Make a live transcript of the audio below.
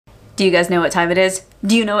Do you guys know what time it is?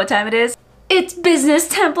 Do you know what time it is? It's business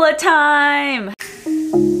template time!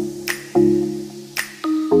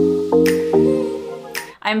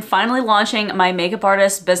 I'm finally launching my makeup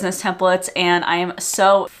artist business templates and I am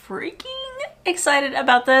so freaking excited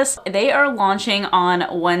about this. They are launching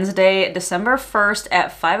on Wednesday, December 1st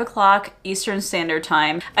at 5 o'clock Eastern Standard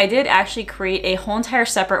Time. I did actually create a whole entire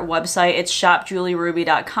separate website. It's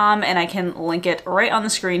shopjulieruby.com and I can link it right on the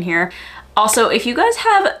screen here. Also, if you guys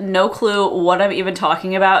have no clue what I'm even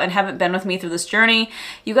talking about and haven't been with me through this journey,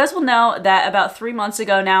 you guys will know that about 3 months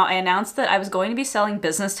ago now, I announced that I was going to be selling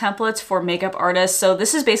business templates for makeup artists. So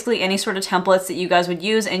this is basically any sort of templates that you guys would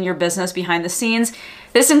use in your business behind the scenes.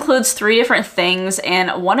 This includes 3 different things,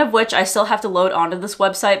 and one of which I still have to load onto this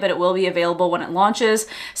website, but it will be available when it launches.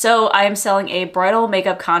 So I am selling a bridal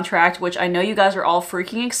makeup contract, which I know you guys are all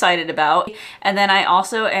freaking excited about. And then I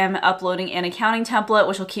also am uploading an accounting template,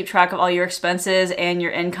 which will keep track of all your expenses and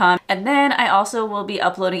your income. And then I also will be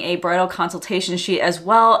uploading a bridal consultation sheet as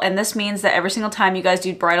well. And this means that every single time you guys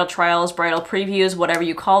do bridal trials, bridal previews, whatever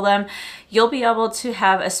you call them, you'll be able to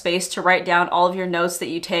have a space to write down all of your notes that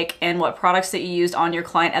you take and what products that you used on your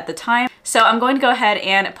client at the time. So I'm going to go ahead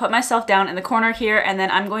and put myself down in the corner here, and then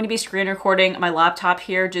I'm going to be screen recording my laptop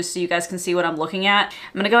here just so you guys can see what I'm looking at.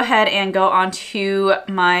 I'm gonna go ahead and go onto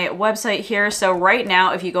my website here. So right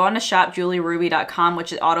now, if you go on to shopjulieruby.com,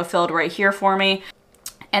 which is autofilled right here for me,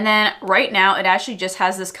 and then right now it actually just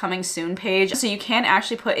has this coming soon page. So you can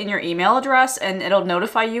actually put in your email address and it'll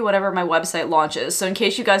notify you whenever my website launches. So in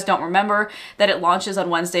case you guys don't remember that it launches on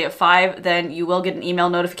Wednesday at 5, then you will get an email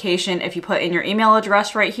notification if you put in your email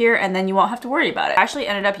address right here, and then you won't have to worry about it. I actually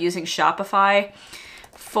ended up using Shopify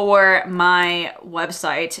for my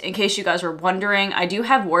website. In case you guys were wondering, I do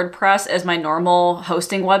have WordPress as my normal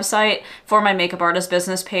hosting website for my makeup artist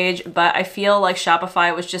business page, but I feel like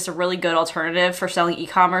Shopify was just a really good alternative for selling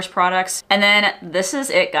e-commerce products. And then this is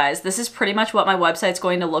it, guys. This is pretty much what my website's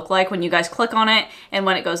going to look like when you guys click on it and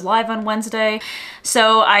when it goes live on Wednesday.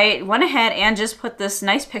 So I went ahead and just put this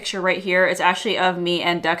nice picture right here. It's actually of me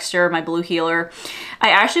and Dexter, my blue healer. I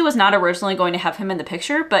actually was not originally going to have him in the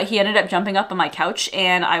picture, but he ended up jumping up on my couch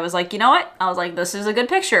and I was like, you know what? I was like, this is a good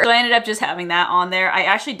picture. So I ended up just having that on there. I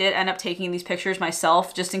actually did end up taking these pictures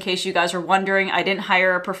myself, just in case you guys were wondering. I didn't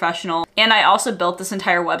hire a professional. And I also built this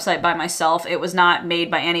entire website by myself. It was not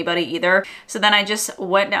made by anybody either. So then I just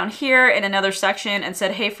went down here in another section and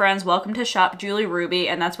said, hey friends, welcome to Shop Julie Ruby.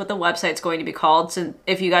 And that's what the website's going to be called. So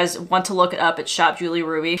if you guys want to look it up, it's Shop Julie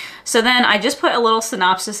Ruby. So then I just put a little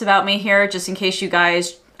synopsis about me here, just in case you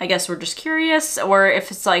guys, I guess, we're just curious, or if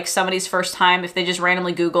it's like somebody's first time, if they just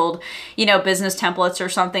randomly Googled, you know, business templates or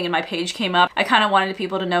something and my page came up. I kind of wanted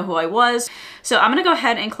people to know who I was. So I'm gonna go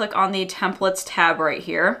ahead and click on the templates tab right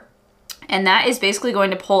here. And that is basically going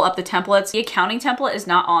to pull up the templates. The accounting template is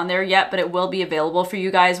not on there yet, but it will be available for you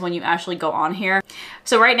guys when you actually go on here.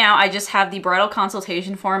 So right now I just have the bridal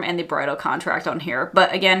consultation form and the bridal contract on here.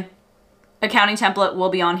 But again, accounting template will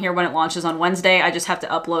be on here when it launches on Wednesday. I just have to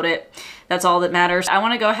upload it. That's all that matters. I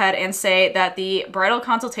want to go ahead and say that the bridal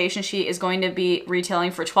consultation sheet is going to be retailing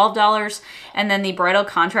for $12, and then the bridal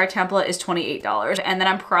contract template is $28. And then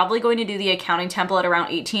I'm probably going to do the accounting template around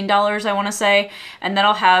 $18, I want to say. And then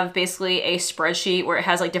I'll have basically a spreadsheet where it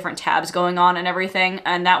has like different tabs going on and everything.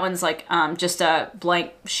 And that one's like just a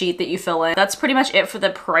blank sheet that you fill in. That's pretty much it for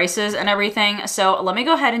the prices and everything. So let me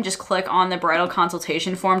go ahead and just click on the bridal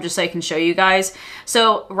consultation form just so I can show you guys.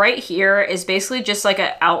 So right here is basically just like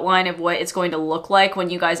an outline of what it's going to look like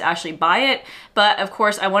when you guys actually buy it. But of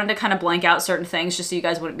course I wanted to kind of blank out certain things just so you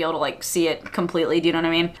guys wouldn't be able to like see it completely. Do you know what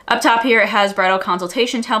I mean? Up top here, it has bridal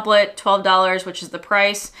consultation template, $12, which is the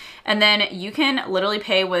price. And then you can literally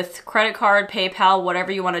pay with credit card, PayPal,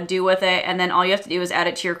 whatever you want to do with it. And then all you have to do is add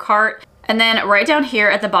it to your cart. And then right down here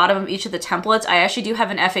at the bottom of each of the templates, I actually do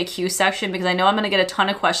have an FAQ section because I know I'm going to get a ton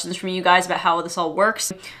of questions from you guys about how this all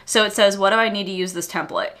works. So it says, what do I need to use this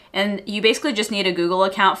template? And you basically just need a Google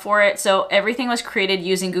account for it. So everything was created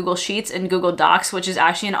using Google Sheets and Google Docs, which is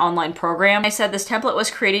actually an online program. I said this template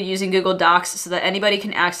was created using Google Docs so that anybody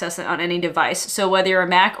can access it on any device. So whether you're a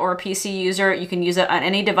Mac or a PC user, you can use it on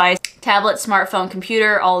any device, tablet, smartphone,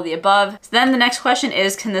 computer, all of the above. So then the next question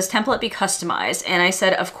is, can this template be customized? And I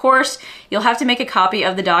said, of course, you'll have to make a copy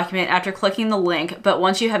of the document after clicking the link, but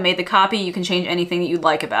once you have made the copy, you can change anything that you'd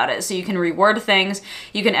like about it. So you can reword things,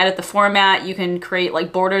 you can edit the format, you can create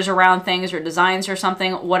like borders around things or designs or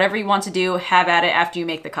something, whatever you want to do, have at it after you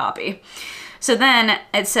make the copy. So then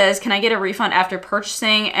it says, can I get a refund after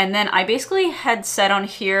purchasing? And then I basically had said on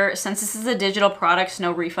here, since this is a digital product,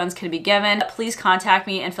 no refunds can be given. Please contact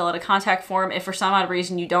me and fill out a contact form if for some odd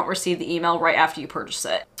reason you don't receive the email right after you purchase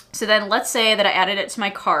it. So then let's say that I added it to my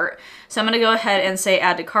cart. So I'm gonna go ahead and say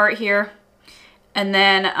add to cart here. And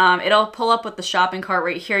then it'll pull up with the shopping cart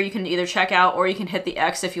right here. You can either check out or you can hit the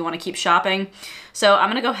X if you want to keep shopping. So I'm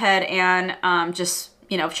gonna go ahead and just,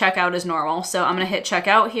 you know, check out as normal. So I'm gonna hit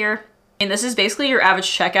checkout here. And this is basically your average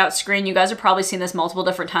checkout screen. You guys have probably seen this multiple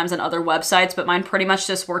different times on other websites, but mine pretty much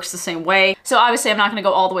just works the same way. So obviously I'm not gonna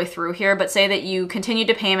go all the way through here, but say that you continue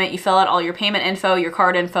to payment, you fill out all your payment info, your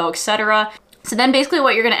card info, etc. So then basically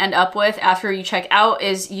what you're gonna end up with after you check out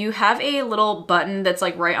is you have a little button that's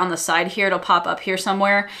like right on the side here. It'll pop up here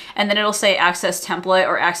somewhere, and then it'll say access template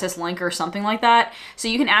or access link or something like that. So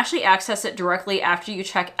you can actually access it directly after you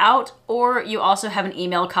check out, or you also have an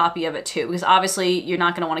email copy of it too, because obviously you're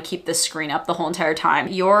not gonna wanna keep this screen up the whole entire time.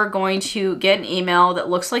 You're going to get an email that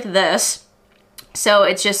looks like this. So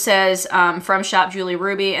it just says from Shop Julie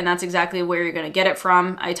Ruby, and that's exactly where you're gonna get it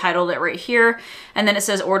from. I titled it right here. And then it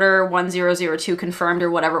says order 1002 confirmed,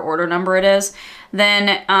 or whatever order number it is.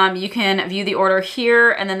 Then you can view the order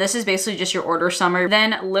here, and then this is basically just your order summary.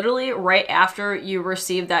 Then literally right after you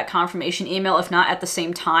receive that confirmation email, if not at the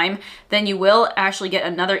same time, then you will actually get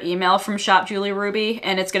another email from Shop Julie Ruby,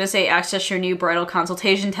 and it's gonna say access your new bridal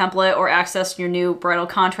consultation template or access your new bridal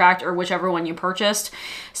contract, or whichever one you purchased.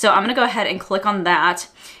 So I'm gonna go ahead and click on that.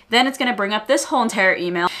 Then it's gonna bring up this whole entire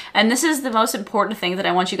email. And this is the most important thing that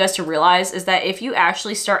I want you guys to realize, is that if you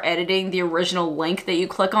actually start editing the original link that you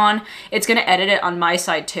click on, it's gonna edit it on my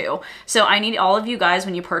side too. So I need all of you guys,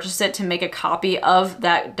 when you purchase it, to make a copy of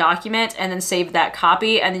that document and then save that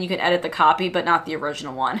copy, and then you can edit the copy, but not the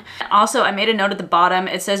original one. Also, I made a note at the bottom.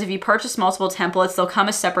 It says if you purchase multiple templates, they'll come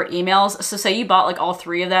as separate emails. So say you bought like all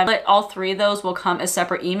 3 of them, but all 3 of those will come as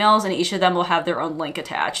separate emails, and each of them will have their own link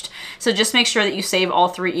attached. So just make sure that you save all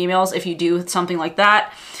 3 emails if you do something like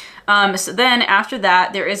that. So then after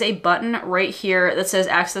that, there is a button right here that says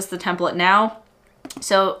access the template now.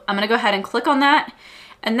 So I'm gonna go ahead and click on that,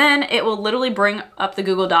 and then it will literally bring up the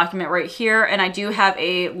Google document right here. And I do have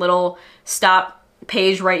a little stop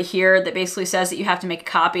page right here that basically says that you have to make a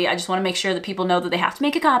copy. I just wanna make sure that people know that they have to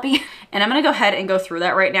make a copy. And I'm gonna go ahead and go through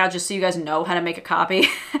that right now just so you guys know how to make a copy.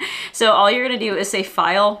 So all you're gonna do is say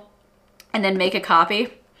file and then make a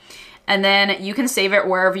copy. And then you can save it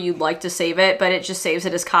wherever you'd like to save it, but it just saves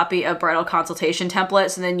it as copy of bridal consultation template,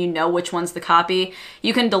 so then you know which one's the copy.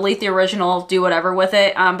 You can delete the original, do whatever with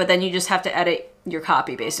it, but then you just have to edit your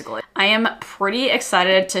copy basically. I am pretty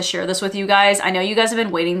excited to share this with you guys. I know you guys have been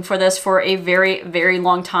waiting for this for a very, very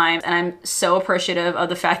long time, and I'm so appreciative of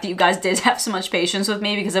the fact that you guys did have so much patience with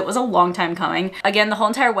me, because it was a long time coming. Again, the whole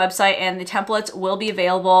entire website and the templates will be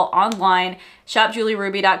available online,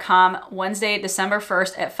 shopjulieruby.com, Wednesday, December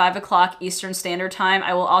 1st at 5 o'clock Eastern Standard Time.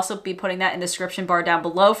 I will also be putting that in the description bar down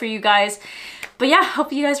below for you guys. But yeah,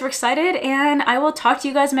 hope you guys were excited, and I will talk to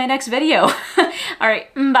you guys in my next video. All right,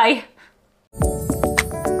 bye.